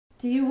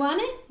Do you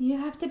want it? You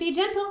have to be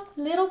gentle.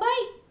 Little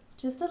bite.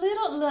 Just a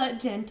little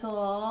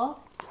gentle.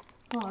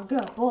 Oh,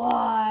 good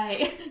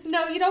boy.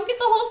 No, you don't get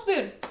the whole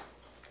spoon.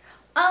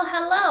 Oh,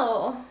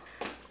 hello.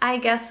 I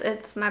guess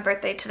it's my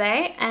birthday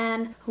today,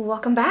 and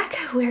welcome back.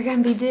 We're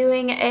gonna be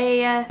doing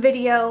a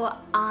video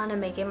on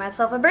making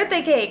myself a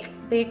birthday cake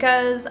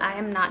because I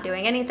am not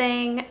doing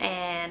anything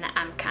and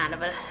I'm kind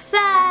of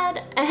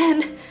sad,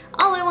 and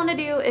all I want to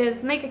do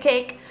is make a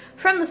cake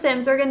from The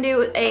Sims. We're gonna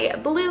do a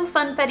blue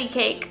Confetti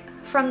cake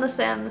from The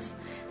Sims.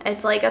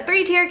 It's like a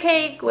 3-tier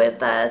cake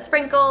with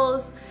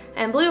sprinkles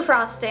and blue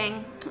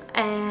frosting,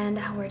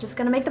 and we're just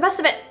gonna make the best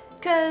of it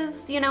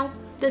because, you know,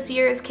 this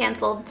year is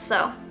canceled,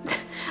 so.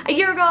 A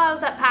year ago I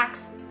was at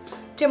PAX,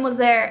 Jim was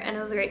there, and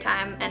it was a great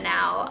time, and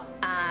now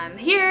I'm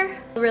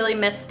here. I really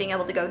miss being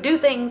able to go do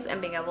things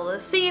and being able to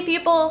see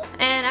people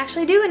and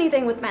actually do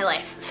anything with my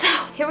life. So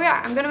here we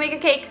are, I'm gonna make a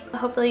cake.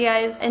 Hopefully you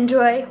guys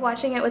enjoy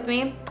watching it with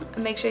me.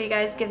 Make sure you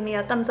guys give me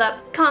a thumbs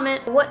up,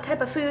 comment what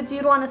type of foods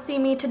you'd want to see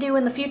me to do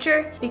in the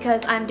future,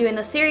 because I'm doing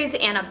the series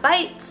Anna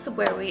Bites,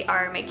 where we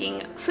are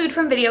making food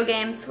from video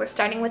games. We're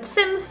starting with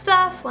Sims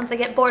stuff. Once I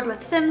get bored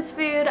with Sims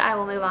food, I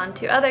will move on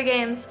to other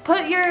games.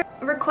 Put your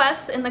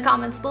requests in the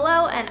comments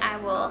below and I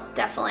will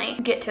definitely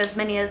get to as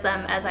many of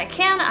them as I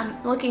can.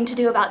 I'm looking to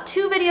do about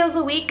 2 videos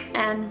a week,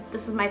 and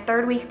this is my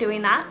 3rd week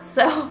doing that,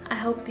 so I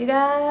hope you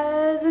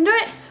guys enjoy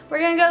it. We're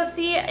gonna go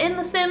see in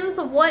The Sims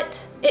what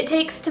it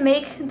takes to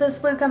make this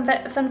blue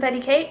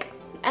confetti cake,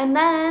 and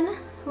then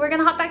we're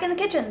gonna hop back in the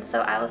kitchen,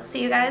 so I will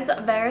see you guys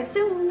very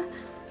soon.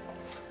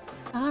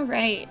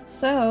 Alright,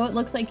 so it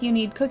looks like you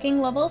need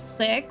cooking level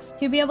 6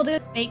 to be able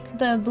to bake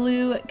the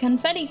blue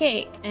confetti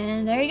cake.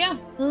 And there you go.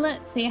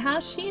 Let's see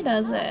how she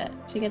does it.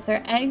 She gets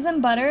her eggs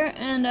and butter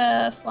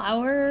and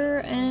flour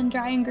and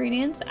dry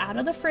ingredients out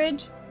of the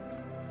fridge.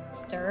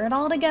 Stir it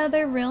all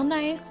together real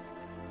nice.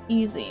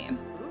 Easy.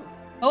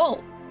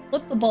 Oh,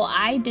 flip the bowl.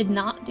 I did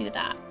not do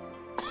that.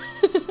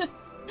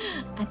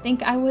 I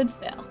think I would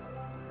fail.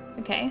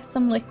 Okay,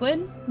 some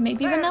liquid,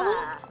 maybe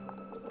vanilla.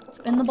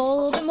 Spin the bowl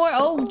a little bit more.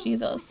 Oh,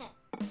 Jesus.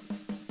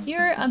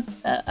 You're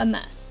a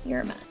mess.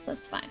 You're a mess.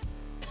 That's fine.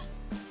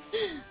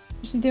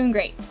 She's doing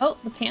great. Oh,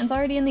 the pan's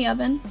already in the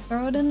oven.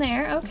 Throw it in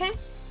there. Okay.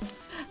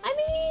 I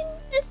mean,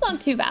 it's not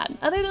too bad.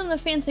 Other than the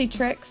fancy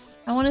tricks,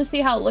 I want to see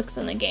how it looks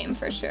in the game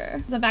for sure.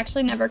 Because I've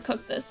actually never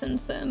cooked this in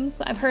Sims.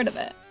 I've heard of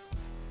it.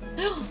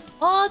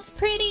 Oh, it's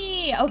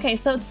pretty. Okay,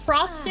 so it's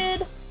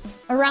frosted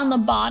around the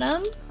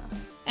bottom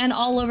and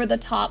all over the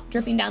top,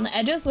 dripping down the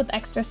edges with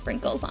extra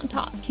sprinkles on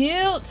top.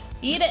 Cute.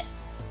 Eat it.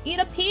 Eat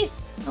a piece.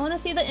 I want to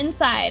see the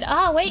inside.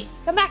 Oh, wait.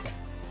 Come back.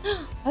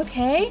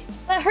 Okay.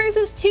 But hers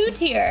is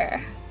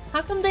 2-tier.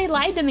 How come they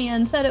lied to me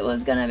and said it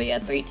was going to be a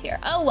 3-tier?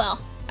 Oh,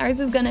 well. Ours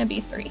is going to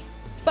be 3.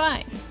 It's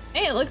fine.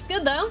 Hey, it looks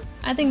good, though.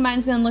 I think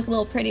mine's going to look a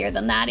little prettier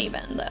than that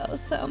even, though.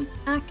 So,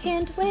 I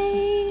can't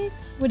wait.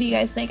 What do you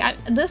guys think?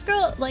 This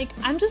girl, like,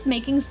 I'm just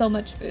making so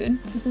much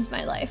food. This is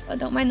my life. I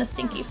don't mind the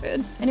stinky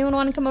food. Anyone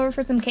want to come over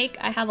for some cake?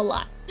 I have a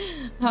lot.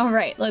 All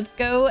right, let's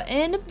go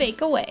and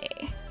bake away.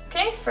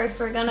 Okay, first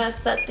we're gonna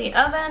set the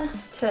oven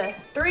to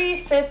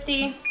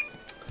 350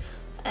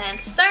 and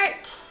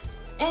start,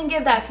 and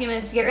give that a few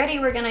minutes to get ready.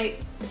 We're gonna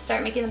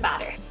start making the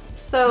batter.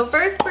 So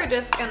first we're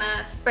just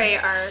gonna spray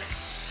our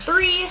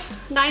 3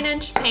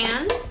 9-inch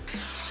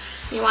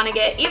pans. You wanna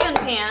get even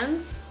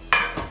pans,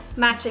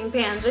 matching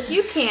pans if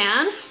you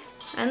can.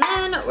 And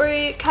then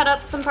we cut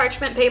up some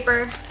parchment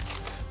paper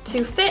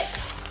to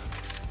fit.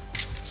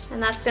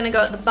 And that's gonna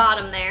go at the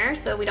bottom there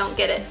so we don't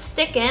get it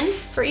sticking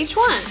for each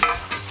one.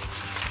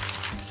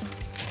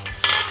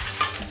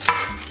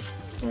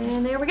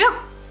 And there we go.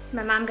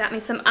 My mom got me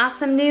some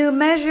awesome new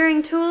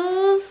measuring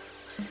tools.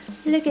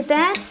 Look at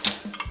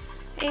that.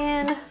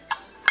 And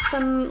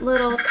some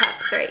little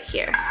cups right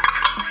here.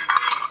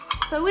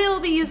 So we will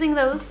be using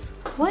those.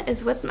 What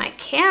is with my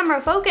camera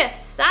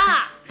focus?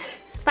 Stop.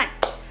 It's fine.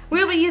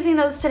 We'll be using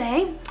those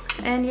today,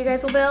 and you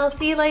guys will be able to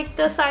see like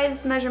the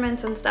size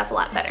measurements and stuff a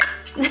lot better.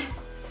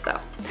 So,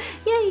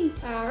 yay.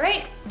 All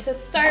right, to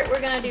start,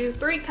 we're gonna do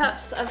 3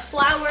 cups of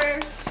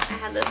flour. I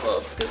have this little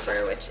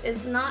scooper, which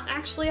is not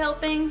actually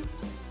helping.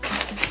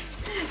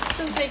 It's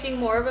just making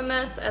more of a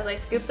mess as I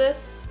scoop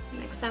this.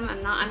 Next time,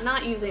 I'm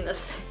not using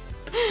this.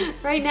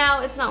 Right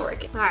now, it's not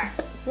working. All right,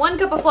 1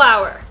 cup of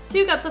flour,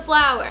 2 cups of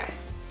flour,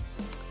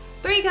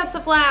 3 cups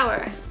of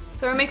flour.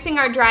 So we're mixing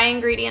our dry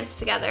ingredients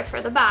together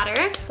for the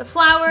batter. The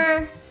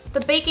flour, the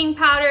baking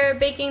powder,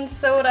 baking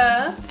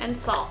soda, and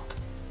salt.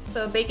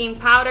 So baking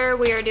powder,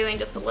 we are doing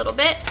just a little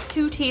bit,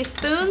 2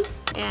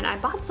 teaspoons. And I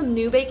bought some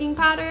new baking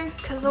powder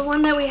because the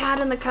one that we had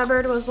in the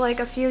cupboard was like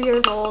a few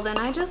years old, and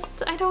I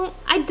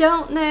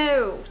don't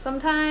know.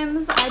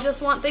 Sometimes I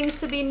just want things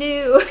to be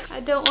new. I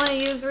don't want to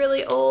use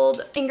really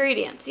old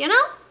ingredients, you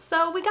know?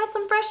 So we got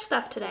some fresh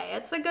stuff today.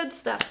 It's the good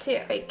stuff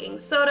too. Baking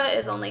soda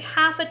is only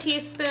 ½ a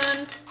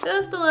teaspoon,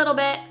 just a little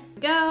bit.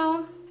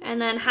 Go.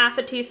 And then ½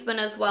 a teaspoon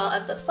as well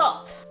of the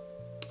salt.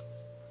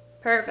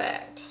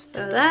 Perfect.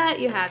 So that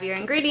you have your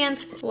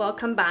ingredients well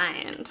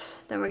combined.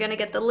 Then we're gonna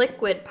get the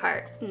liquid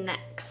part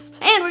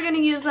next. And we're gonna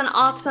use an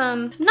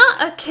awesome,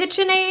 not a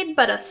KitchenAid,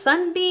 but a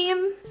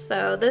Sunbeam.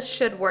 So this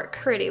should work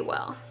pretty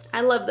well. I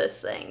love this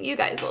thing. You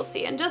guys will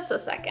see in just a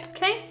second.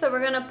 Okay, so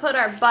we're gonna put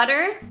our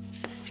butter.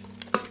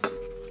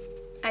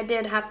 I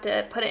did have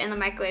to put it in the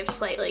microwave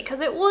slightly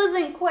because it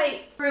wasn't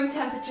quite room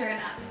temperature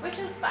enough, which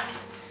is fine.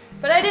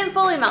 But I didn't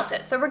fully melt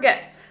it, so we're good.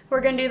 We're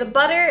gonna do the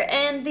butter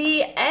and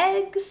the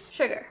eggs.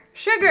 Sugar.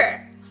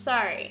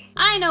 Sorry.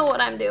 I know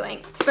what I'm doing.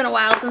 It's been a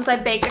while since I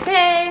baked,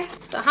 okay?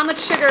 So how much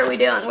sugar are we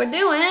doing? We're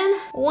doing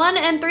 1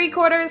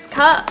 3/4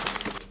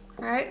 cups.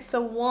 All right,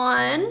 so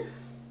 1.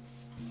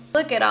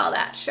 Look at all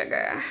that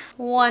sugar.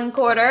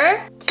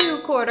 1/4,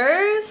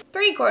 2/4,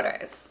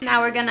 3/4. Now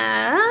we're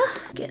gonna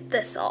get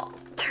this all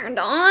turned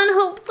on,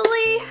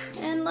 hopefully,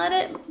 and let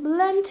it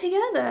blend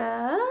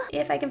together.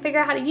 If I can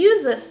figure out how to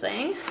use this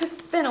thing.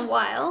 It's been a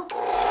while.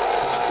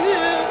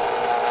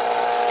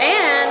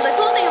 And the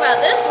cool thing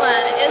about this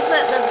one is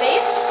that the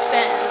base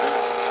spins.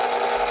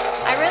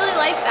 I really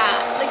like that.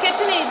 The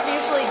KitchenAids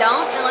usually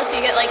don't, unless you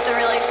get like the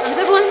really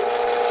expensive ones.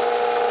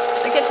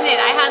 The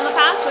KitchenAid I had in the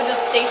past was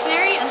just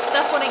stationary and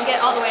stuff wouldn't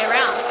get all the way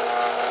around.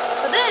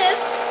 But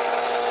this,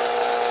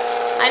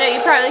 I know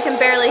you probably can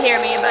barely hear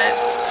me, but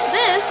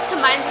this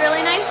combines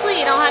really nicely.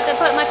 You don't have to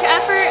put much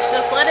effort,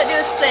 just let it do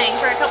its thing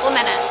for a couple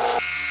minutes.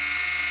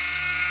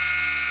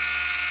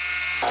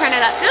 Turn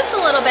it up just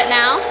a little bit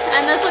now,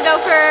 and this will go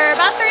for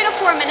about 3 to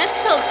 4 minutes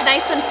till it's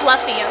nice and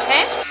fluffy,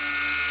 okay?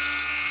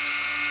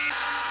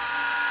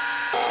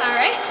 All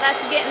right,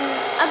 that's getting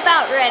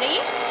about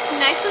ready.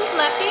 Nice and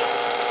fluffy.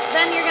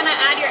 Then you're gonna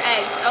add your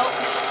eggs. Oh,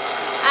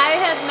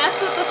 I had messed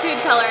with the food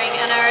coloring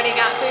and I already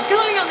got food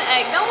coloring on the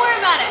egg. Don't worry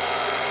about it,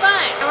 it's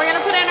fine. And we're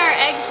gonna put in our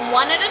eggs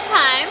one at a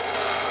time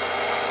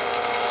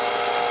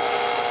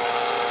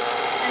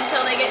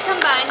until they get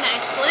combined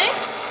nicely.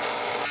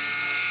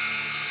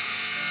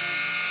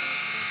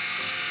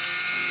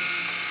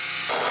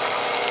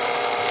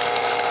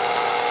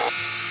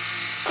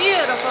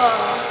 Beautiful.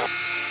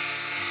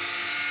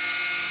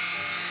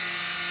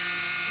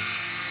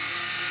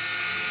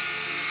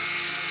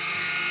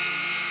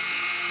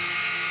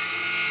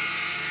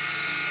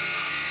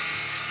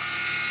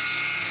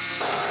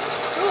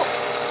 Ooh.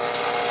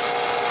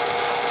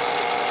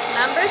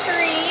 Number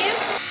 3.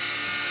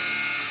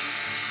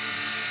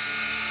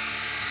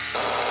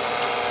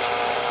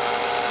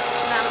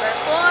 Number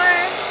 4.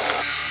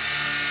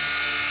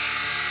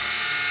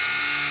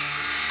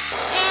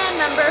 And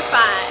number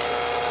 5.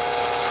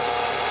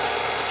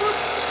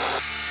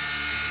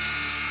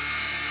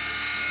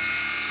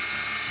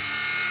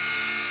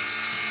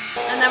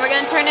 And then we're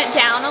gonna turn it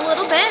down a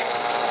little bit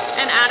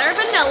and add our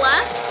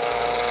vanilla.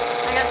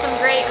 I got some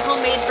great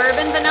homemade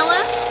bourbon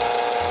vanilla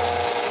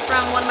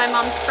from one of my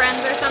mom's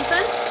friends or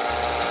something.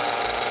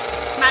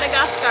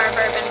 Madagascar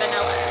bourbon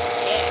vanilla,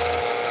 yeah.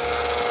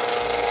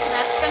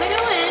 That's gonna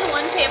go in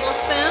 1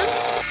 tablespoon.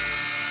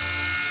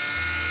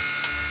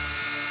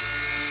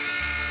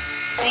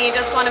 And you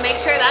just wanna make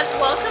sure that's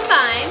well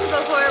combined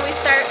before we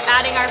start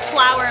adding our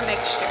flour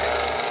mixture.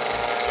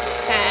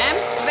 Okay,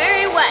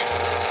 very wet.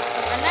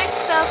 The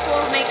next stuff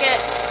will make it,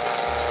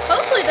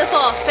 hopefully this will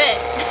all fit.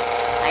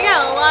 I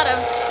got a lot of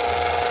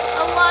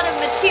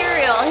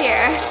material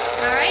here.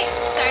 All right,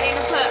 starting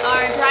to put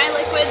our dry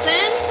liquids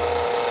in,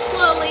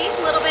 slowly,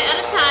 a little bit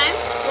at a time.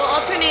 We'll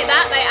alternate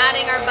that by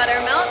adding our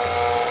buttermilk,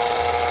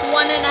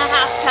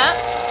 1½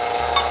 cups.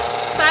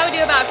 So I would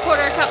do about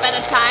 1/4 cup at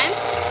a time.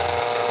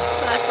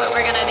 So that's what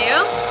we're gonna do.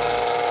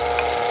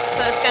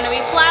 So it's gonna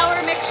be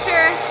flour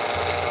mixture,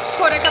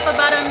 1/4 cup of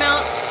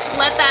buttermilk,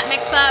 let that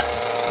mix up.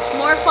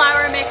 More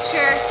flour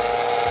mixture,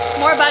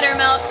 more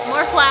buttermilk,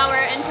 more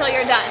flour until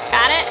you're done.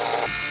 Got it?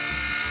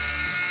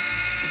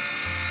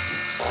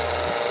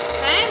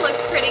 Okay,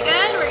 looks pretty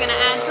good. We're gonna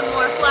add some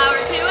more flour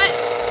to it.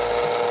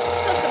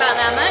 Just about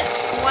that much.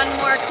 1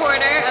 more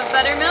 1/4 of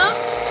buttermilk.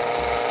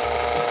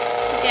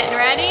 Getting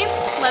ready.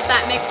 Let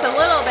that mix a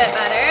little bit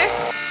better.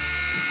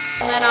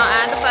 And then I'll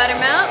add the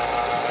buttermilk.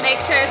 Make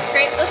sure to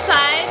scrape the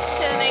sides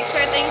to make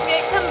sure things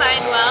get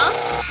combined well.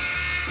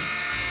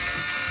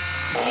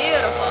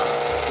 Beautiful.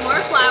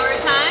 More flour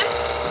time.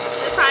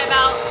 Probably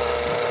about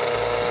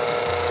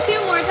 2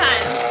 more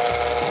times.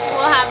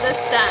 We'll have this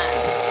done.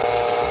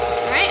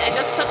 All right, I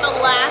just put the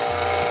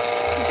last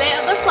bit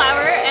of the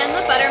flour and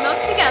the buttermilk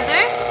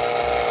together.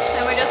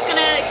 And we're just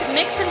gonna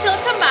mix until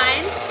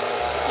combined.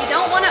 You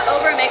don't want to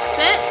overmix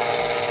it.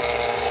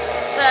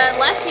 The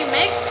less you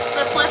mix,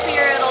 the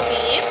fluffier it'll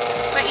be,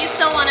 but you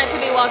still want it to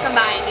be well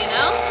combined, you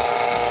know?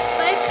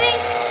 So I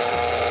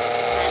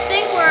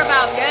think we're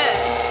about good.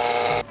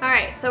 All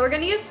right, so we're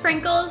gonna use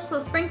sprinkles. So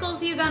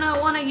sprinkles, you're gonna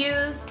wanna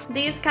use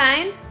these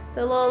kind,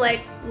 the little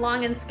like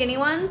long and skinny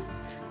ones.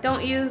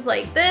 Don't use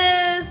like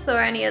this or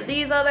any of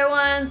these other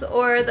ones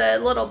or the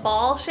little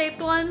ball shaped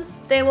ones.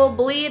 They will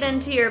bleed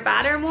into your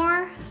batter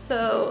more.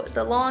 So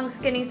the long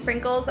skinny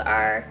sprinkles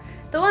are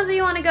the ones that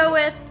you wanna go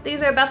with.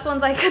 These are the best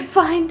ones I could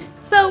find.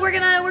 So we're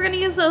gonna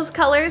use those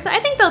colors. I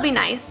think they'll be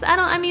nice.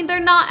 I mean, they're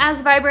not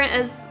as vibrant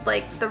as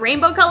like the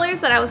rainbow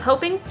colors that I was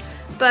hoping,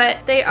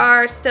 but they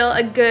are still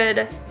a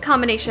good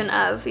combination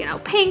of, you know,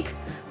 pink,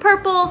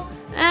 purple,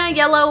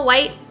 yellow,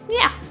 white.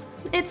 Yeah,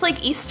 it's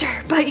like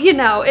Easter, but you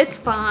know, it's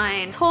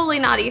fine. Totally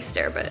not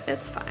Easter, but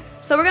it's fine.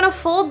 So we're gonna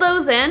fold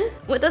those in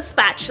with a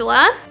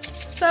spatula.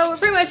 So we're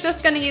pretty much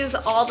just gonna use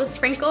all the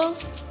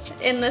sprinkles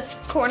in this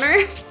corner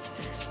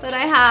that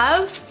I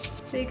have,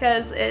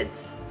 because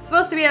it's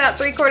supposed to be about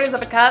 3/4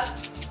 of a cup.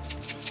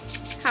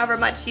 However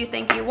much you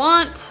think you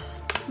want.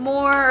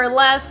 More or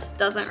less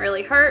doesn't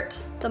really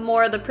hurt. The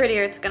more, the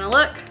prettier it's gonna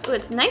look. Ooh,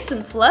 it's nice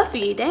and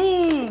fluffy,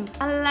 dang.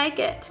 I like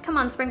it. Come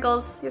on,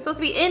 sprinkles. You're supposed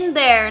to be in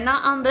there,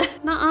 not on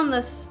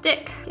the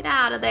stick. Get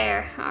out of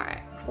there. All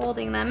right,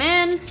 folding them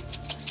in.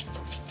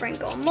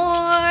 Sprinkle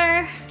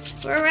more.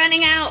 We're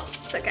running out.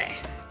 It's okay.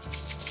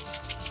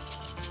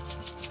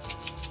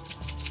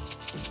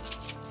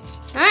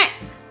 All right.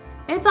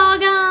 It's all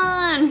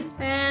gone!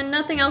 And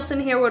nothing else in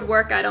here would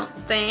work, I don't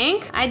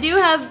think. I do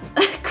have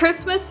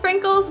Christmas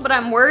sprinkles, but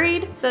I'm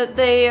worried that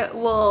they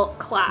will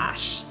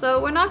clash. So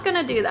we're not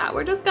gonna do that.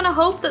 We're just gonna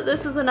hope that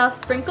this is enough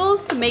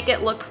sprinkles to make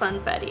it look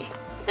funfetti.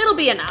 It'll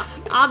be enough.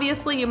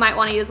 Obviously, you might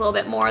wanna use a little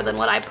bit more than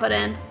what I put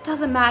in.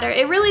 Doesn't matter.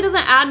 It really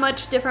doesn't add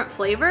much different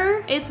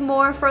flavor. It's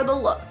more for the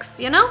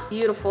looks, you know?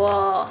 Beautiful.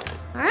 All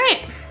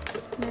right.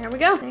 There we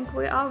go. I think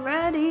we are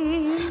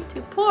ready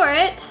to pour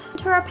it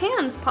into our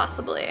pans,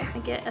 possibly. I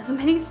get as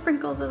many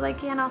sprinkles as I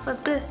can off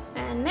of this.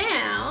 And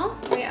now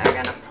we are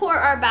gonna pour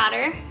our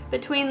batter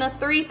between the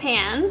 3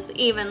 pans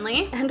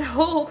evenly and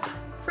hope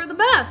for the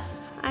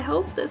best. I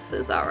hope this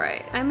is all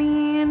right. I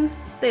mean,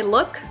 they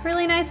look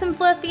really nice and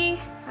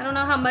fluffy. I don't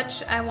know how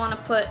much I want to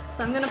put,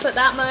 so I'm gonna put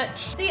that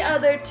much. The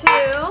other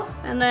 2,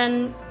 and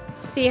then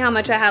see how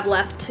much I have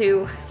left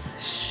to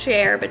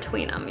share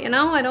between them, you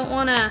know? I don't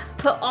want to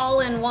put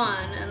all in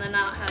one and then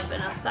not have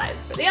enough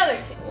size for the other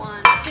 2.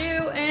 1,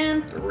 2,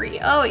 and 3.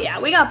 Oh yeah,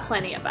 we got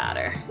plenty of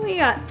batter. We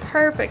got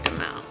perfect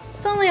amount.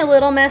 It's only a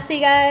little messy,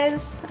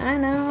 guys. I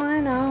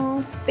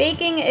know.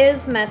 Baking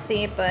is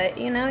messy, but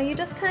you know, you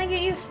just kind of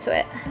get used to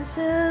it. This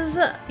is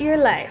your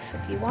life.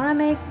 If you want to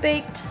make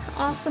baked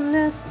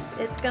awesomeness,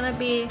 it's gonna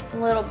be a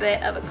little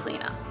bit of a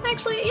cleanup.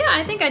 Actually, yeah,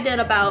 I think I did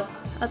about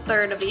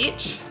 1/3 of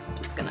each.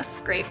 Just gonna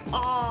scrape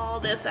all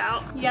this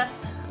out.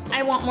 Yes,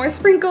 I want more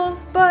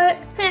sprinkles, but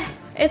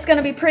it's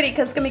gonna be pretty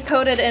because it's gonna be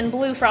coated in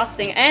blue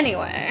frosting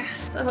anyway.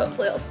 So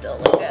hopefully it'll still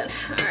look good.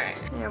 All right,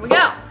 there we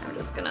go. I'm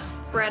just gonna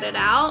spread it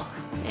out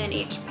in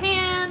each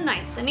pan,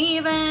 nice and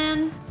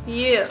even.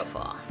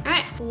 Beautiful. All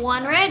right,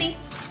 one ready.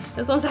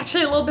 This one's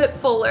actually a little bit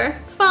fuller.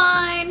 It's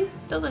fine.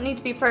 Doesn't need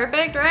to be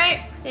perfect,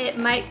 right? It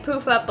might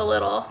poof up a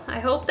little. I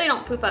hope they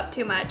don't poof up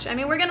too much. I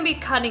mean, we're gonna be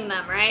cutting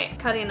them, right?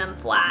 Cutting them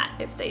flat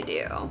if they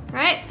do,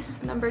 right?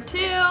 Number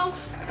 2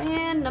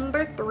 and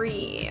number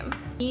 3.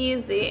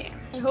 Easy.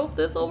 I hope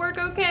this will work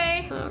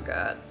okay. Oh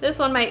God, this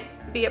one might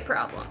be a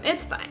problem.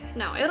 It's fine.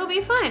 No, it'll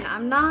be fine.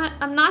 I'm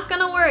not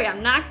gonna worry.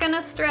 I'm not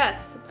gonna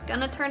stress. It's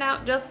gonna turn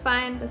out just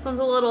fine. This one's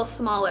a little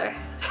smaller.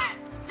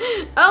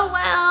 Oh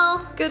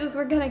well, good as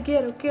we're gonna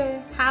get,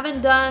 okay?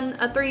 Haven't done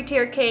a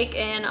 3-tier cake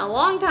in a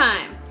long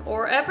time,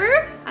 or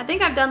ever. I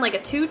think I've done like a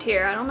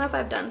 2-tier. I don't know if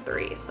I've done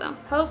 3, so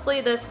hopefully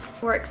this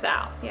works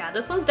out. Yeah,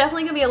 this one's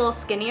definitely gonna be a little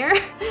skinnier.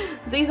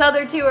 These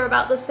other 2 are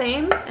about the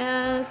same.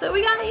 So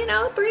we got, you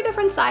know, 3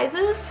 different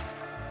sizes.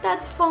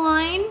 That's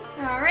fine.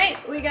 All right,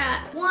 we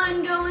got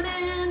 1 going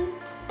in,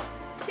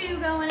 2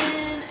 going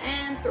in,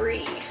 and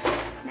 3.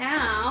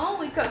 Now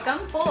we cook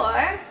them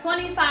for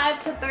 25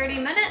 to 30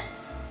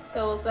 minutes.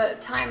 So we'll set a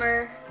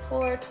timer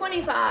for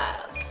 25.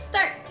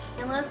 Start,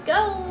 and let's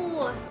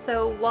go.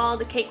 So while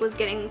the cake was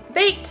getting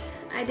baked,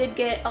 I did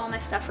get all my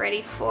stuff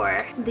ready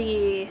for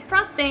the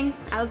frosting.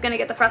 I was gonna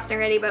get the frosting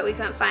ready, but we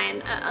couldn't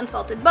find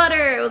unsalted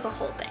butter. It was a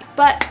whole thing.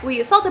 But we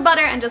used salted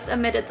butter and just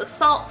omitted the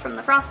salt from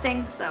the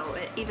frosting, so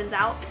it evens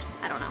out.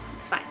 I don't know,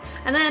 it's fine.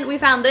 And then we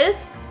found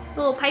this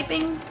little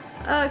piping,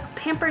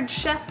 Pampered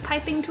Chef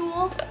piping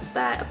tool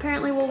that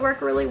apparently will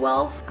work really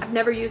well. I've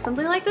never used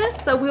something like this,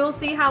 so we will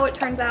see how it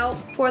turns out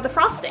for the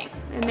frosting.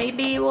 And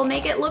maybe we'll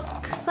make it look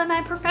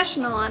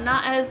semi-professional and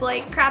not as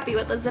like crappy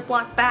with a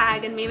Ziploc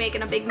bag and me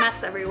making a big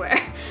mess everywhere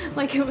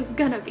like it was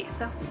gonna be,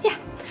 so yeah.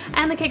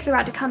 And the cakes are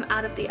about to come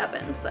out of the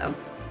oven, so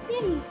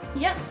yay.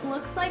 Yep,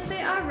 looks like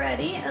they are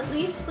ready, at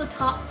least the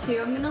top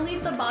 2. I'm gonna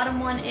leave the bottom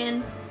one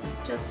in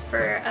just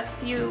for a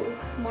few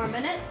more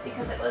minutes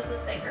because it was a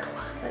thicker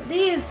one. But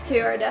these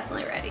 2 are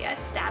definitely ready. I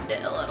stabbed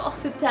it a little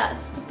to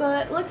test,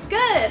 but looks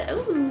good.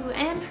 Ooh,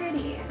 and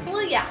pretty.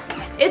 Well, yeah,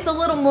 it's a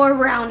little more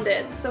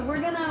rounded, so we're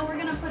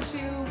gonna put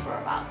you for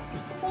about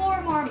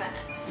 4 more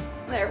minutes.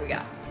 There we go.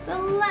 The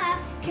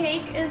last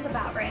cake is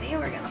about ready.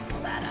 We're gonna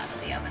pull that out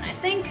of the oven, I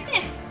think.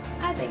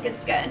 I think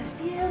it's good.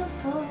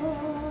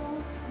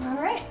 Beautiful. All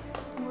right.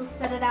 We'll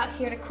set it out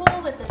here to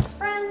cool with its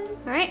friends.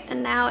 All right,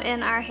 and now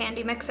in our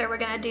handy mixer, we're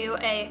gonna do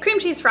a cream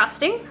cheese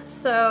frosting.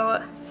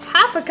 So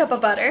 1/2 cup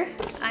of butter.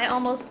 I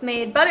almost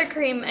made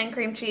buttercream and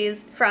cream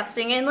cheese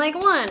frosting in like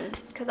 1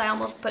 because I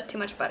almost put too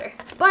much butter,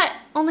 but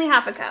only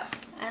 1/2 cup.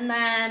 And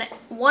then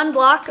 1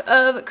 block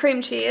of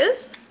cream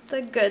cheese,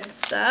 the good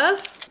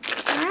stuff.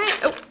 All right.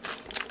 Oh,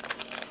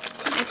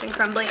 nice and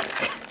crumbly.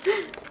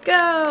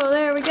 Go,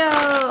 there we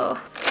go.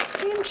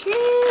 Cream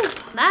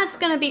cheese. That's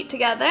gonna beat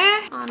together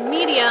on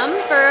medium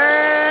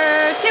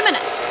for 2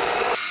 minutes.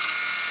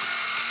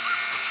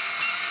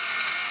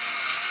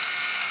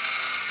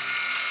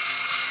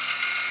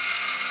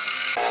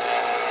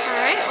 All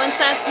right, once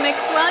that's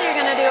mixed well, you're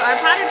gonna do our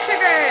powdered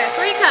sugar,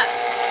 3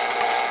 cups.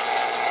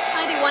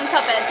 I do 1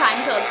 cup at a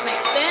time till it's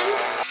mixed in.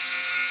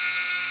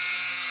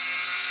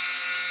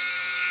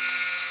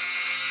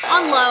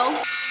 On low.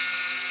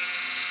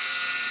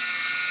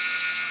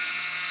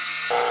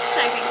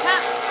 2nd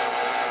cup.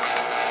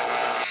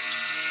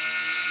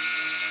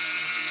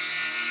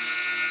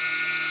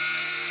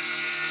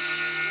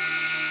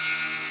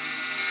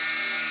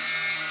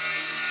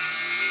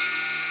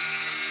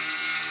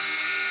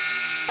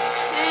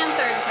 And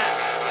 3rd cup.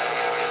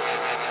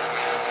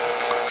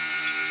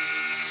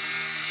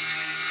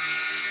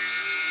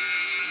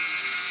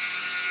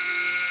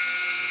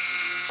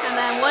 And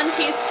then 1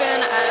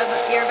 teaspoon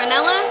of your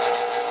vanilla.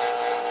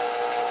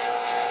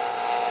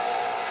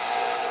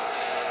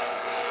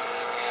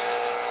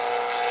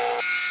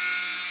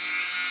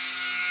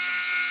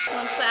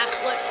 Once that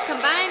looks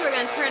combined, we're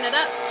going to turn it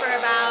up for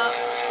about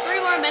 3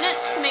 more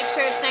minutes to make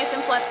sure it's nice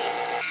and fluffy.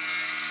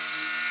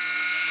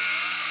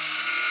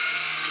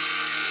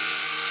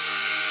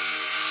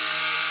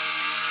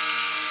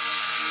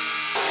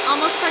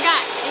 Almost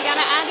forgot, you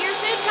gotta add your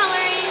food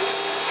coloring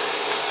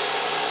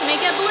to make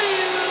it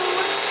blue.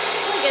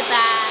 Look at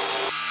that.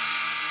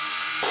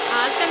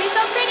 Oh, it's gonna be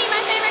so pretty,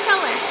 my favorite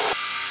color.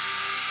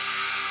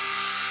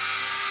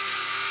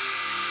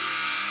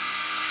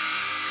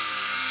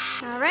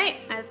 All right,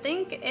 I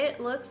think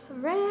it looks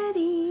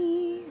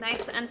ready.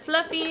 Nice and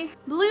fluffy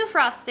blue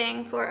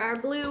frosting for our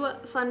blue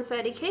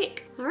Confetti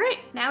cake. All right,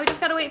 now we just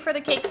gotta wait for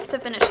the cakes to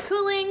finish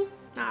cooling.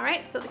 All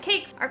right, so the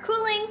cakes are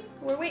cooling.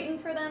 We're waiting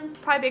for them.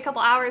 Probably be a couple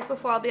hours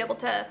before I'll be able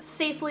to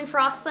safely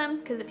frost them,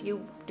 because if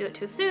you do it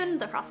too soon,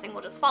 the frosting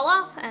will just fall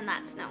off, and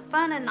that's no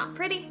fun and not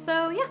pretty.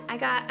 So yeah, I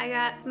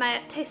got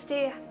my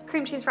tasty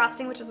cream cheese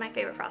frosting, which is my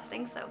favorite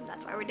frosting, so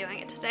that's why we're doing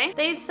it today.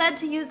 They said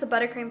to use the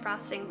buttercream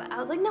frosting, but I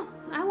was like, no,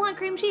 I want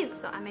cream cheese,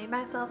 so I made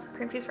myself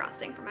cream cheese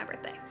frosting for my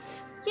birthday.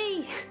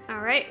 Yay! All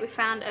right, we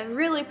found a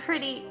really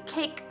pretty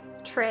cake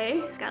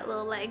tray. Got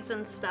little legs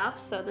and stuff,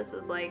 so this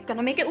is like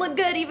gonna make it look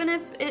good even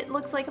if it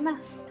looks like a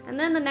mess. And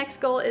then the next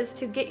goal is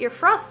to get your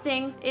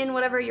frosting in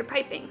whatever you're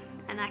piping,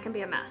 and that can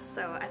be a mess,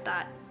 so I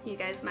thought you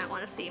guys might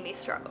want to see me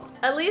struggle.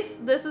 At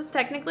least this is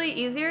technically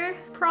easier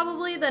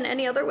probably than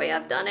any other way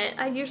I've done it.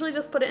 I usually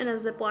just put it in a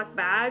Ziploc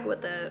bag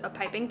with a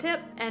piping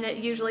tip, and it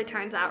usually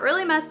turns out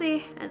really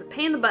messy and a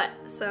pain in the butt.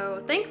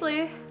 So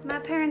thankfully my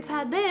parents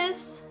had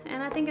this,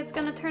 and I think it's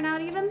gonna turn out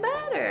even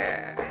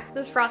better.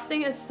 This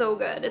frosting is so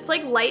good. It's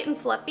like light and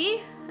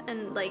fluffy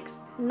and like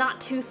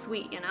not too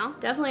sweet, you know?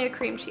 Definitely a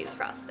cream cheese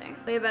frosting.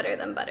 Way better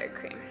than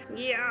buttercream.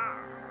 Yeah.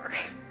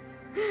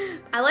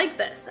 I like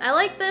this. I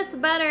like this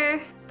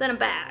better than a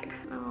bag.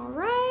 All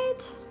right,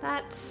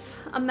 that's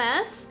a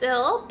mess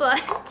still,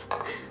 but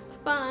it's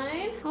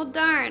fine. Oh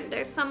darn,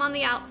 there's some on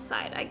the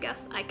outside. I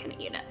guess I can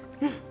eat it.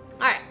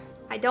 All right,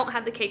 I don't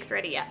have the cakes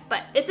ready yet,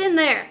 but it's in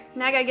there.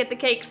 Now I gotta get the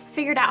cakes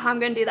figured out how I'm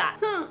gonna do that.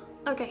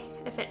 Okay,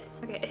 it fits.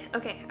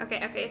 Okay,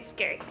 it's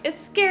scary.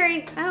 It's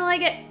scary, I don't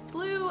like it.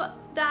 Blue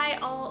dye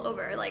all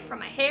over, like from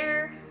my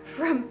hair,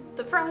 from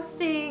the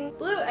frosting,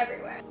 blue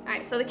everywhere. All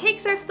right, so the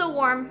cakes are still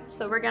warm,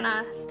 so we're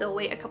gonna still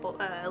wait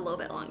a little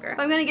bit longer.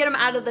 I'm gonna get them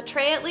out of the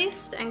tray at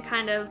least and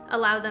kind of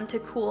allow them to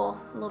cool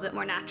a little bit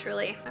more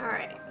naturally. All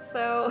right,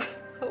 so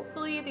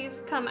hopefully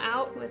these come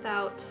out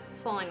without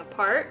falling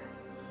apart.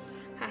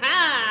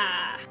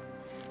 Haha!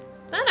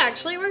 That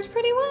actually works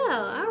pretty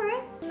well. All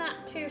right,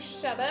 not too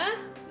shabby.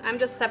 I'm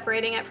just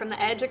separating it from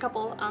the edge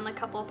on a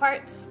couple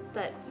parts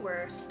that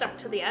were stuck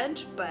to the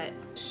edge, but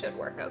should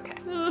work okay.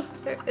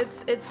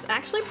 It's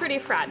actually pretty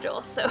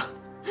fragile, so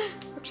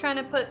we're trying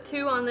to put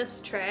 2 on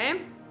this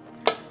tray.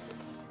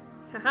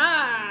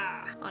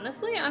 Haha!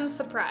 Honestly, I'm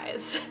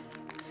surprised.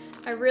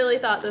 I really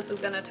thought this was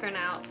gonna turn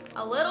out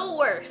a little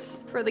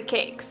worse for the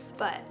cakes,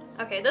 but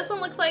okay, this one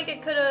looks like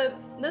it could've,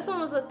 this one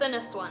was the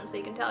thinnest one, so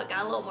you can tell it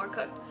got a little more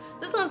cooked.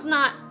 This one's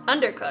not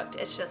undercooked,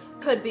 it's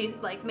just could be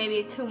like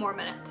maybe 2 more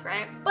minutes,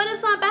 right? But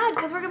it's not bad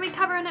because we're gonna be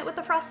covering it with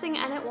the frosting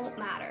and it won't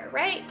matter,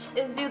 right?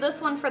 Is do this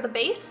one for the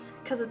base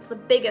because it's the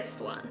biggest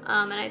one,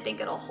 and I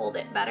think it'll hold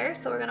it better.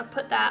 So we're gonna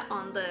put that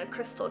on the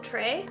crystal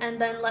tray and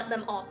then let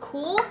them all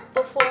cool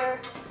before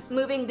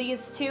moving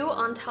these 2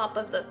 on top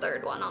of the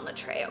 3rd one on the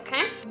tray,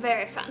 okay?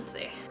 Very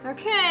fancy.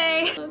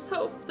 Okay, let's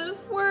hope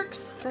this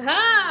works.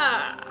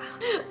 Haha!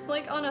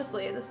 Like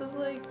honestly, this is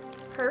like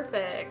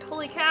perfect.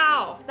 Holy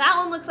cow. That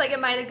one looks like it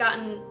might have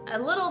gotten a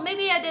little,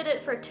 maybe I did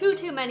it for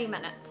too many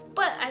minutes,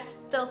 but I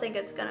still think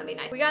it's gonna be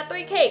nice. We got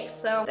 3 cakes,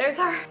 so there's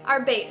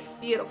our base.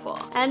 Beautiful.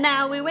 And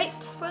now we wait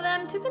for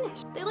them to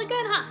finish. They look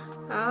good, huh?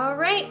 All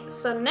right,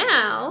 so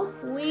now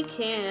we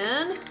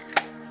can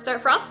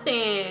start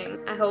frosting,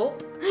 I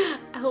hope.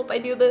 I hope I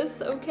do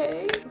this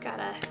okay.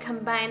 Gotta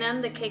combine them.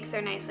 The cakes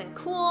are nice and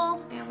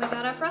cool. And we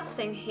got our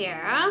frosting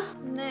here.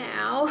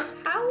 Now,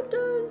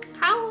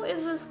 how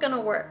is this gonna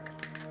work?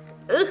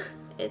 Ugh,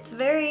 it's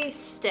very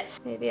stiff.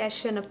 Maybe I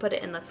shouldn't have put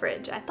it in the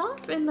fridge. I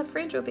thought in the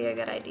fridge would be a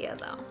good idea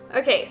though.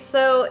 Okay,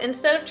 so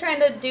instead of trying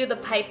to do the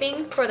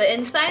piping for the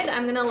inside,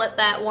 I'm gonna let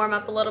that warm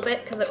up a little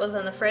bit because it was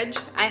in the fridge.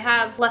 I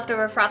have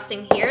leftover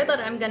frosting here that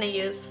I'm gonna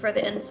use for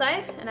the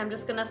inside, and I'm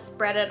just gonna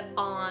spread it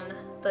on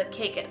the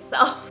cake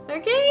itself.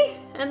 Okay,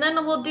 and then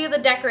we'll do the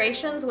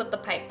decorations with the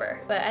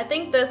piper. But I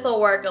think this will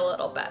work a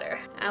little better.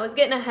 I was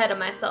getting ahead of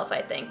myself,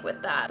 I think,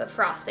 with that, the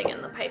frosting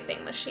and the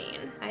piping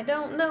machine. I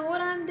don't know what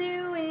I'm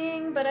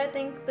doing, but I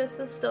think this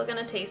is still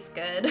gonna taste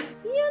good.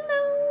 You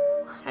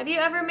know. Have you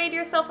ever made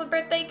yourself a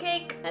birthday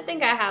cake? I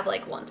think I have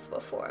like once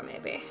before,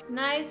 maybe.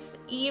 Nice,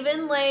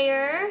 even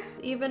layer,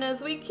 even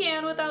as we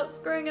can without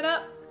screwing it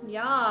up.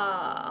 Yeah.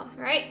 All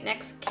right,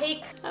 next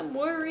cake. I'm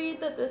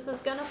worried that this is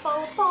gonna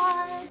fall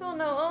apart. Oh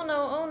no, oh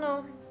no, oh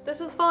no.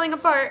 This is falling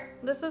apart.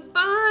 This is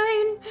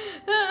fine.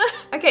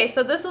 Okay,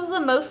 so this was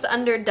the most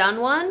underdone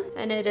one,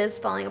 and it is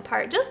falling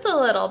apart just a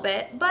little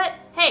bit, but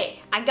hey,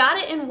 I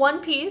got it in one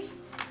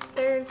piece.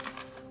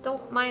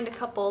 Don't mind a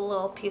couple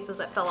little pieces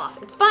that fell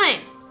off. It's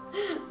fine.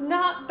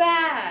 Not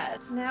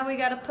bad. Now we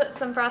gotta put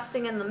some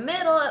frosting in the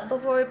middle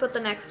before we put the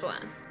next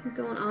one. I'm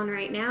going on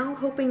right now,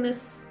 hoping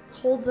this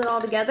holds it all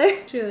together.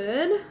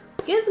 Should.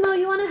 Gizmo,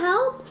 you wanna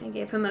help? I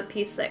gave him a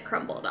piece that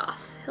crumbled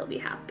off. He'll be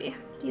happy.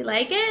 Do you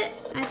like it?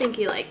 I think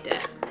he liked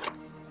it.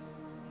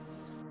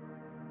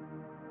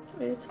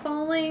 It's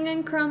falling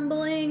and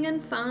crumbling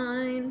and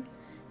fine.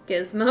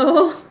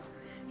 Gizmo.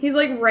 He's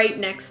like right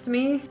next to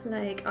me.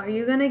 Like, are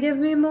you gonna give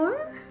me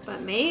more?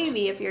 But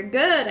maybe if you're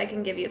good, I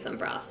can give you some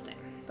frosting.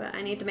 But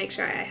I need to make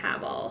sure I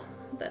have all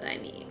that I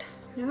need.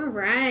 All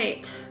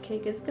right,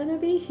 cake is gonna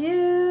be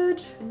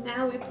huge. And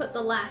now we put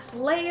the last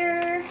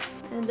layer,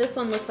 and this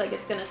one looks like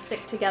it's gonna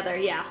stick together.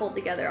 Yeah, hold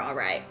together all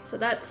right. So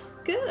that's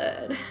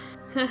good.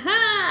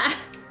 Haha!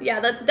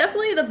 Yeah, that's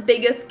definitely the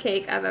biggest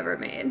cake I've ever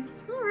made.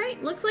 All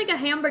right, looks like a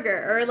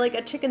hamburger or like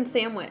a chicken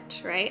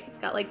sandwich, right? It's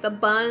got like the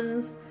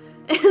buns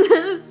and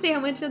then a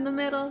sandwich in the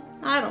middle.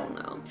 I don't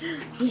know.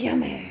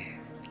 Yummy.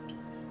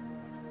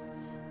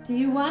 Do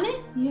you want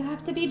it? You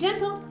have to be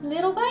gentle.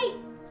 Little bite.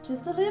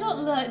 Just a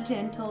little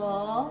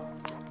gentle.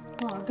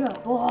 Oh,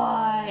 good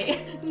boy.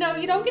 No,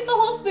 you don't get the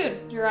whole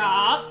spoon.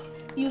 Drop.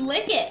 You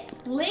lick it.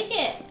 Lick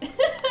it.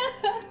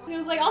 He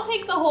was like, I'll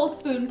take the whole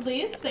spoon,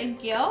 please.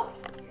 Thank you.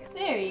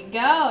 There you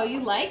go.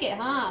 You like it,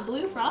 huh?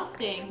 Blue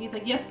frosting. He's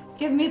like, yes,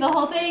 give me the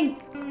whole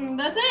thing.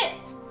 That's it.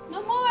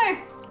 No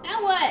more.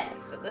 Now what?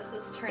 So this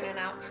is turning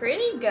out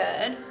pretty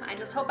good. I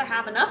just hope I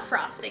have enough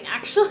frosting,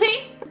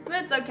 actually.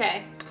 That's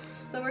okay.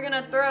 So we're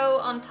gonna throw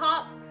on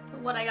top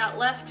what I got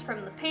left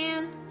from the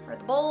pan or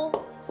the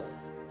bowl,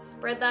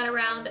 spread that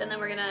around, and then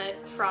we're gonna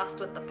frost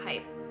with the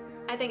pipe.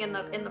 I think in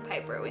the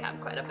piper we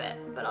have quite a bit,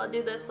 but I'll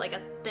do this like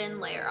a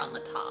thin layer on the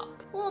top.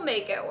 We'll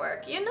make it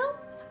work, you know?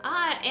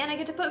 And I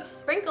get to put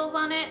sprinkles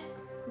on it.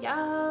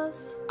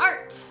 Yes.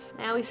 Art.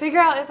 Now we figure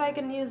out if I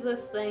can use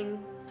this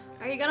thing.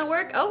 Are you gonna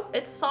work? Oh,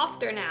 it's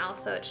softer now,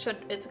 so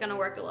it's gonna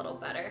work a little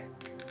better.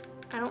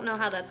 I don't know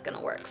how that's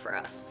gonna work for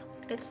us.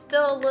 It's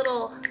still a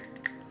little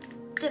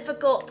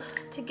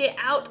difficult to get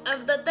out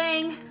of the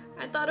thing.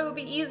 I thought it would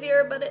be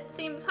easier, but it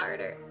seems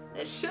harder.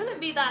 It shouldn't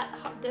be that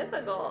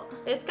difficult.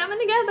 It's coming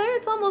together,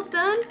 it's almost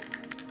done.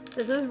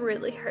 This is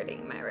really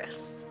hurting my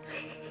wrists.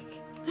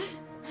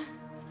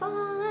 It's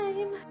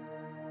fine.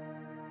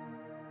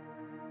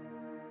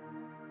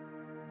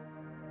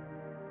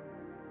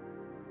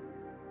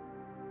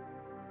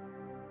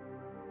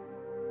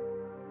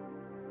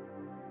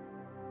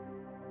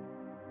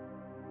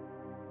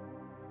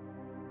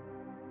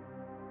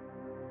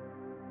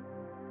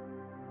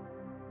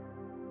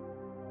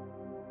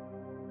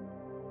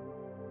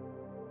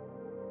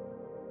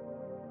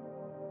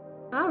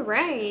 All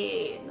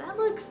right, that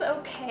looks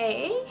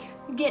okay.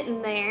 Getting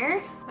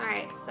there. All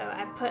right, so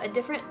I put a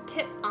different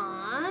tip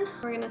on.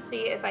 We're gonna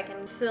see if I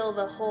can fill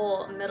the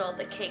whole middle of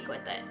the cake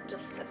with it,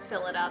 just to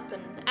fill it up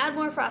and add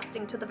more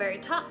frosting to the very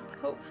top.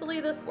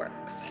 Hopefully this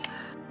works.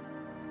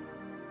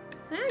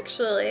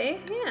 Actually,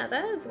 yeah,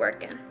 that is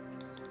working.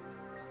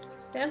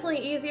 Definitely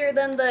easier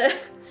than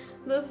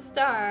the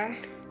star.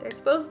 They're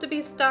supposed to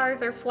be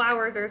stars or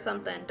flowers or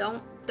something.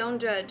 Don't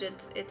judge,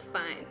 it's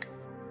fine.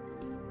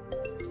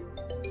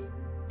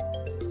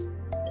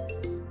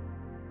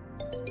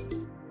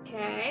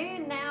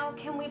 Okay, now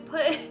can we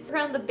put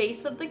around the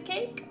base of the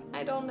cake?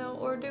 I don't know,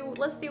 or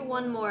let's do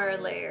one more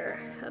layer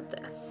of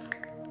this.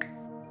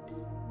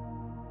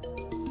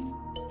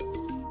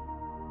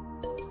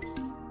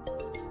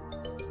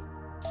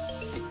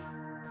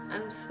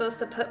 I'm supposed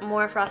to put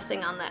more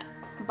frosting on that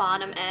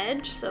bottom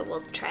edge, so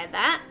we'll try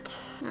that.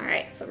 All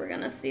right, so we're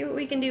gonna see what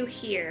we can do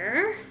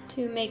here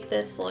to make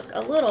this look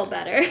a little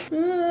better.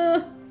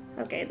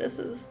 Okay, this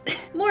is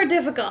more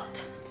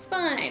difficult. It's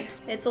fine.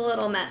 It's a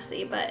little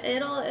messy, but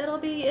it'll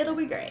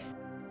be great.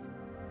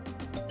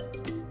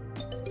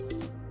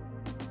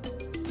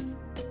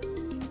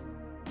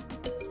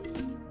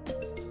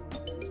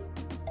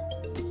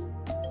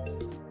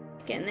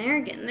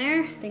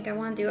 think I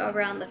want to do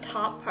around the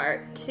top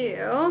part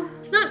too.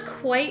 It's not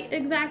quite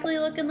exactly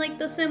looking like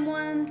the Sim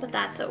one, but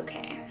that's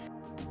okay.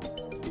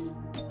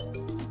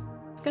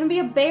 It's gonna be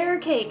a bear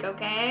cake,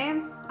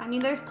 okay? I mean,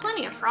 there's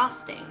plenty of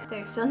frosting.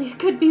 There still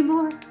could be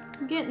more.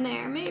 Getting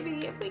there.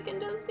 Maybe if we can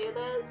just do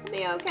this, it'll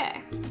be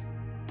okay.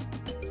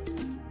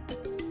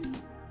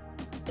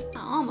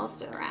 I'll almost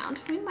do around.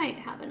 We might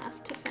have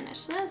enough to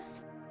finish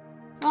this.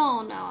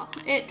 Oh no,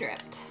 it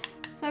dripped.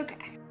 It's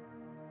okay.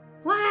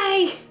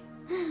 Why?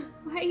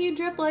 Why you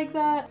drip like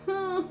that?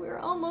 We're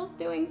almost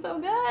doing so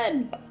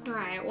good. All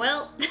right,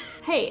 well,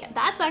 hey,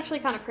 that's actually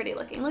kind of pretty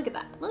looking. Look at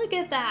that, look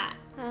at that.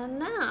 And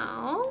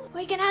now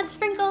we can add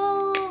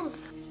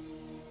sprinkles.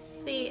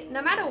 See,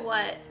 no matter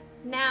what,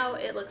 now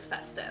it looks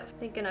festive.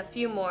 Thinking a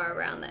few more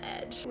around the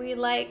edge. We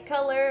like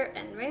color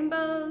and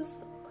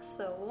rainbows,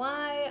 so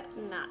why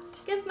not?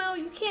 Gizmo,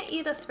 you can't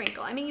eat a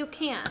sprinkle. I mean, you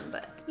can,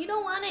 but you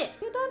don't want it.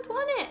 You don't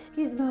want it.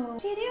 Gizmo,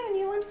 what you doing?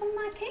 You want some of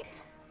my cake?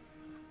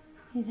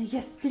 He's like,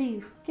 yes,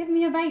 please. Give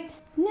me a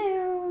bite.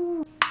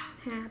 No.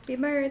 Happy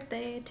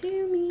birthday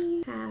to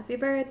me. Happy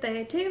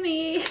birthday to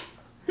me.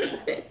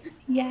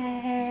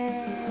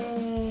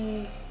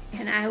 Yay.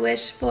 Can I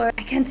wish for,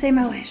 I can't say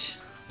my wish.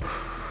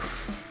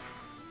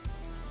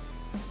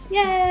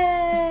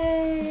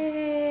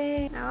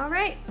 Yay! All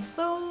right,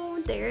 so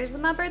there's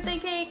my birthday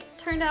cake.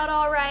 Turned out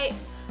all right.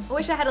 I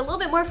wish I had a little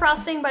bit more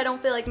frosting, but I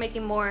don't feel like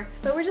making more.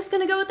 So we're just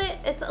gonna go with it.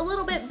 It's a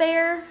little bit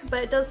bare,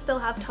 but it does still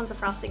have tons of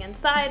frosting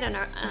inside and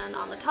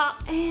on the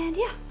top. And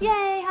yeah,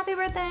 yay, happy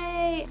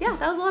birthday. Yeah,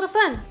 that was a lot of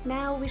fun.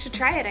 Now we should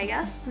try it, I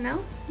guess.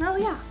 No? Oh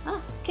yeah,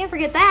 oh, can't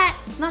forget that.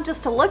 Not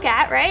just to look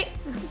at, right?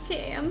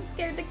 Okay, I'm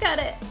scared to cut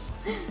it.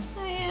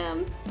 I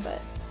am, but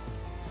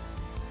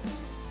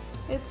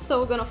it's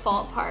so gonna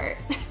fall apart.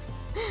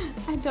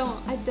 I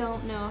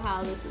don't know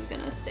how this is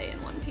gonna stay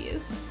in one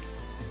piece.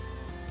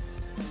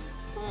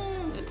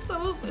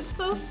 It's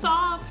so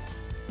soft.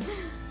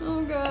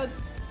 Oh god.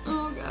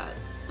 Oh god.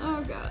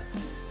 Oh god.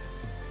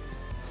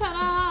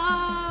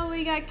 Ta-da!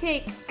 We got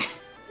cake.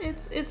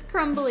 It's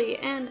crumbly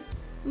and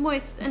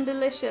moist and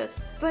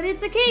delicious, but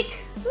it's a cake.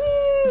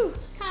 Woo!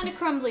 Kind of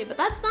crumbly, but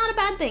that's not a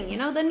bad thing, you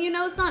know? Then you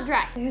know it's not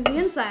dry. There's the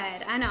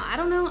inside. I know. I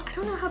don't know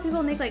how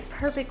people make like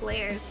perfect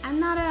layers. I'm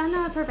not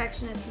a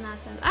perfectionist in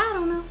that sense. I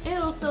don't know.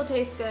 It'll still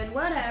taste good.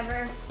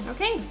 Whatever.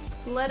 Okay.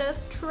 Let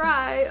us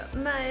try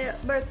my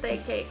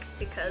birthday cake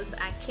because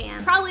I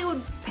can. Probably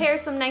would pair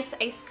some nice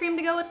ice cream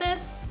to go with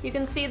this. You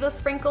can see the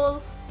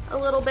sprinkles a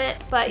little bit,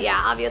 but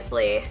yeah,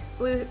 obviously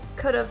we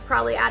could have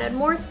probably added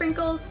more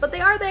sprinkles, but they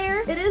are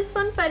there. It is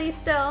Confetti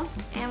still,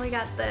 and we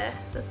got the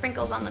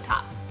sprinkles on the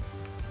top.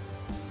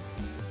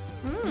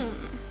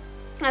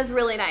 That's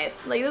really nice.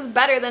 Like, this is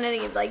better than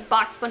any like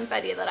box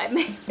Confetti that I've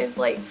made. It's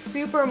like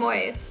super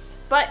moist.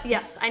 But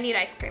yes, I need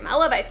ice cream. I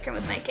love ice cream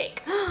with my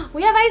cake.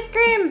 We have ice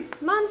cream!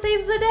 Mom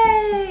saves the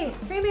day!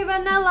 Creamy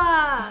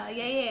vanilla!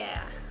 Yeah.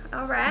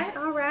 All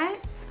right.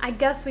 I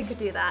guess we could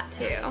do that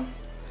too.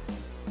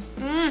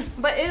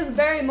 But it is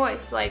very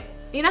moist. Like,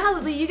 you know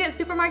how you get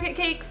supermarket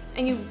cakes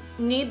and you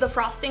need the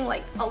frosting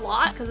like a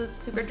lot because it's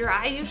super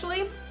dry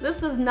usually?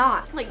 This is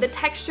not. Like, the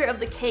texture of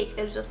the cake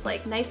is just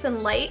like nice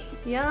and light.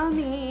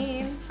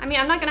 Yummy. I mean,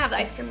 I'm not gonna have the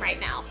ice cream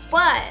right now,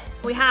 but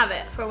we have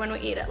it for when we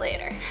eat it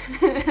later.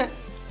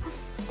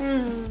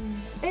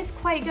 It's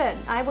quite good,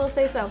 I will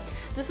say so.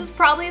 This is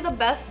probably the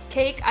best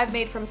cake I've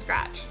made from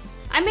scratch.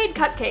 I made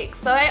cupcakes,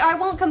 so I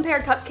won't compare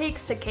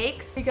cupcakes to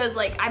cakes because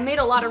like I made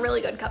a lot of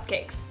really good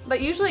cupcakes.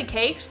 But usually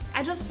cakes,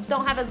 I just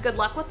don't have as good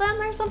luck with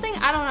them or something.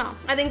 I don't know.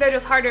 I think they're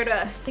just harder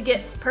to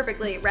get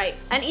perfectly right.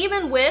 And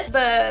even with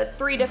the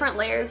 3 different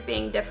layers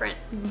being different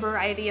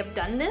variety of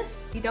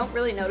doneness, you don't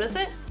really notice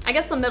it. I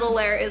guess the middle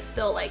layer is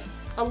still like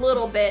a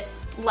little bit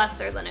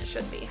lesser than it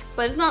should be,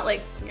 but it's not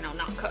like, you know,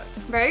 not cooked.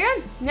 Very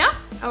good. Yeah.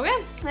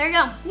 Okay. There you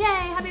go. Yay!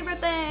 Happy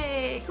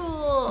birthday.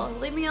 Cool.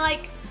 Leave me a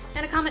like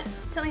and a comment.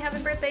 Tell me happy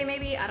birthday.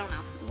 Maybe. I don't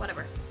know.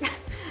 Whatever.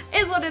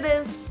 Is what it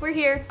is. We're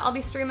here. I'll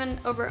be streaming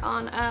over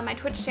on my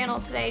Twitch channel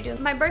today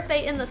doing my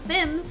birthday in The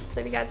Sims. So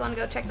if you guys want to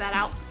go check that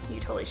out, you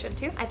totally should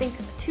too. I think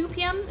 2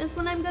 p.m. is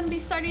when I'm going to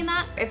be starting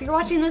that. If you're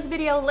watching this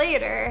video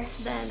later,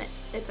 then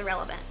it's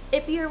irrelevant.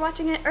 If you're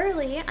watching it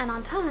early and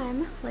on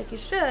time, like you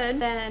should,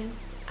 then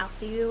I'll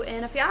see you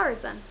in a few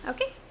hours then.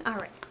 Okay? All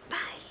right.